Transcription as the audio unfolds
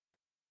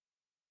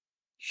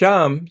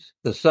Shams,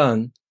 the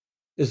sun,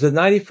 is the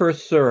 91st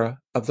surah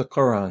of the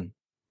Quran.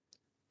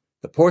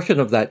 The portion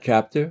of that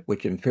chapter,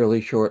 which in fairly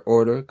short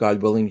order,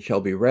 God willing,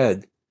 shall be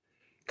read,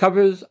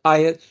 covers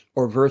ayats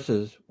or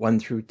verses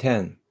 1 through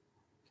 10.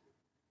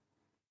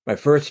 My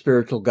first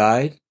spiritual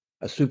guide,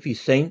 a Sufi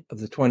saint of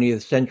the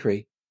 20th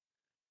century,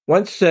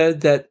 once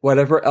said that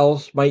whatever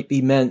else might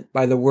be meant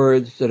by the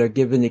words that are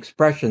given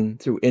expression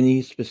through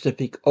any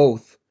specific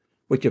oath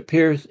which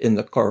appears in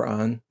the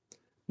Quran,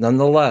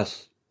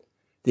 nonetheless,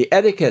 the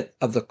etiquette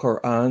of the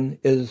Quran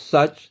is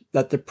such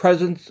that the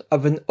presence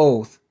of an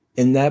oath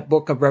in that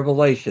book of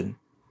Revelation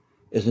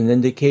is an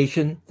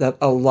indication that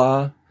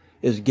Allah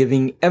is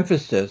giving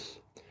emphasis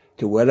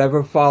to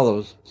whatever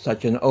follows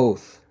such an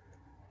oath.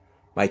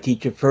 My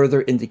teacher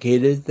further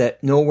indicated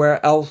that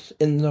nowhere else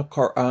in the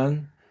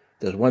Quran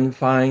does one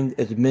find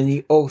as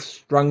many oaths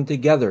strung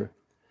together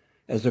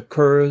as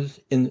occurs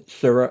in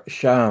Surah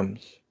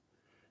Shams,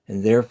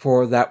 and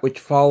therefore that which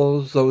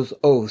follows those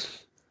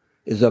oaths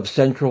is of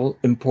central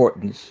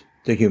importance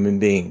to human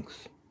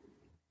beings.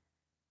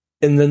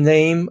 In the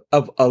name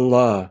of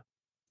Allah,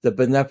 the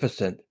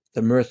Beneficent,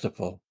 the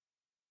Merciful.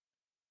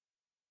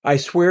 I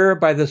swear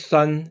by the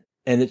sun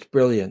and its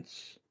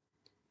brilliance,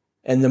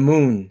 and the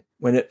moon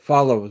when it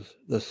follows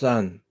the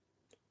sun,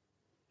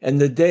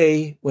 and the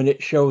day when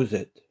it shows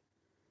it,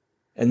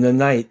 and the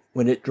night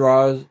when it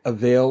draws a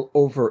veil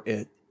over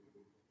it,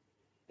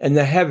 and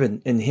the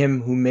heaven in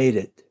Him who made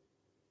it,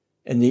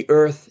 and the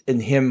earth in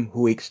Him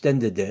who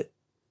extended it,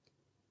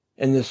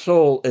 and the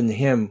soul in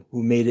Him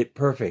who made it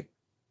perfect.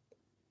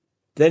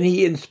 Then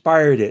He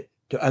inspired it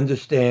to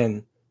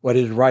understand what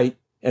is right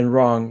and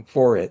wrong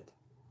for it.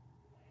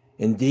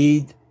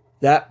 Indeed,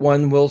 that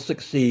one will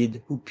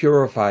succeed who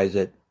purifies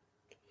it,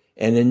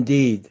 and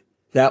indeed,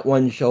 that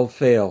one shall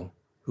fail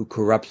who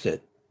corrupts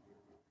it.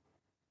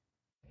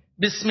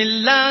 بسم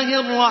الله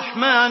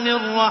الرحمن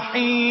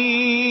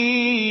الرحيم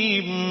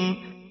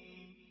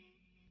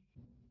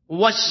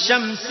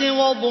والشمس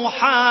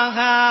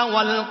وضحاها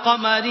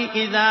والقمر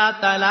إذا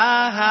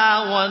تلاها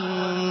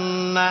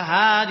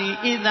والنهار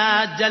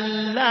إذا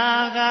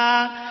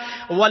جلاها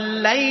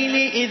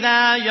والليل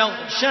إذا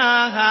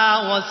يغشاها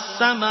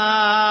والسماء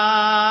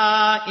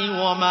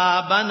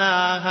وما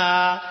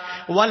بناها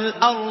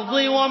والأرض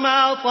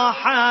وما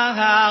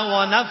طحاها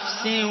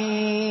ونفس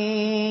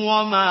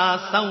وما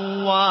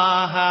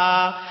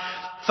سواها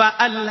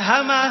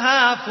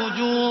فألهمها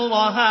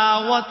فجورها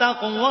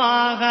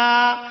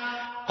وتقواها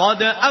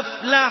قد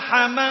أفلح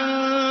من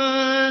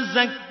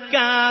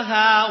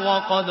زكاها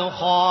وقد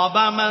خاب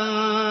من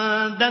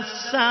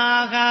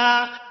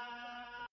دساها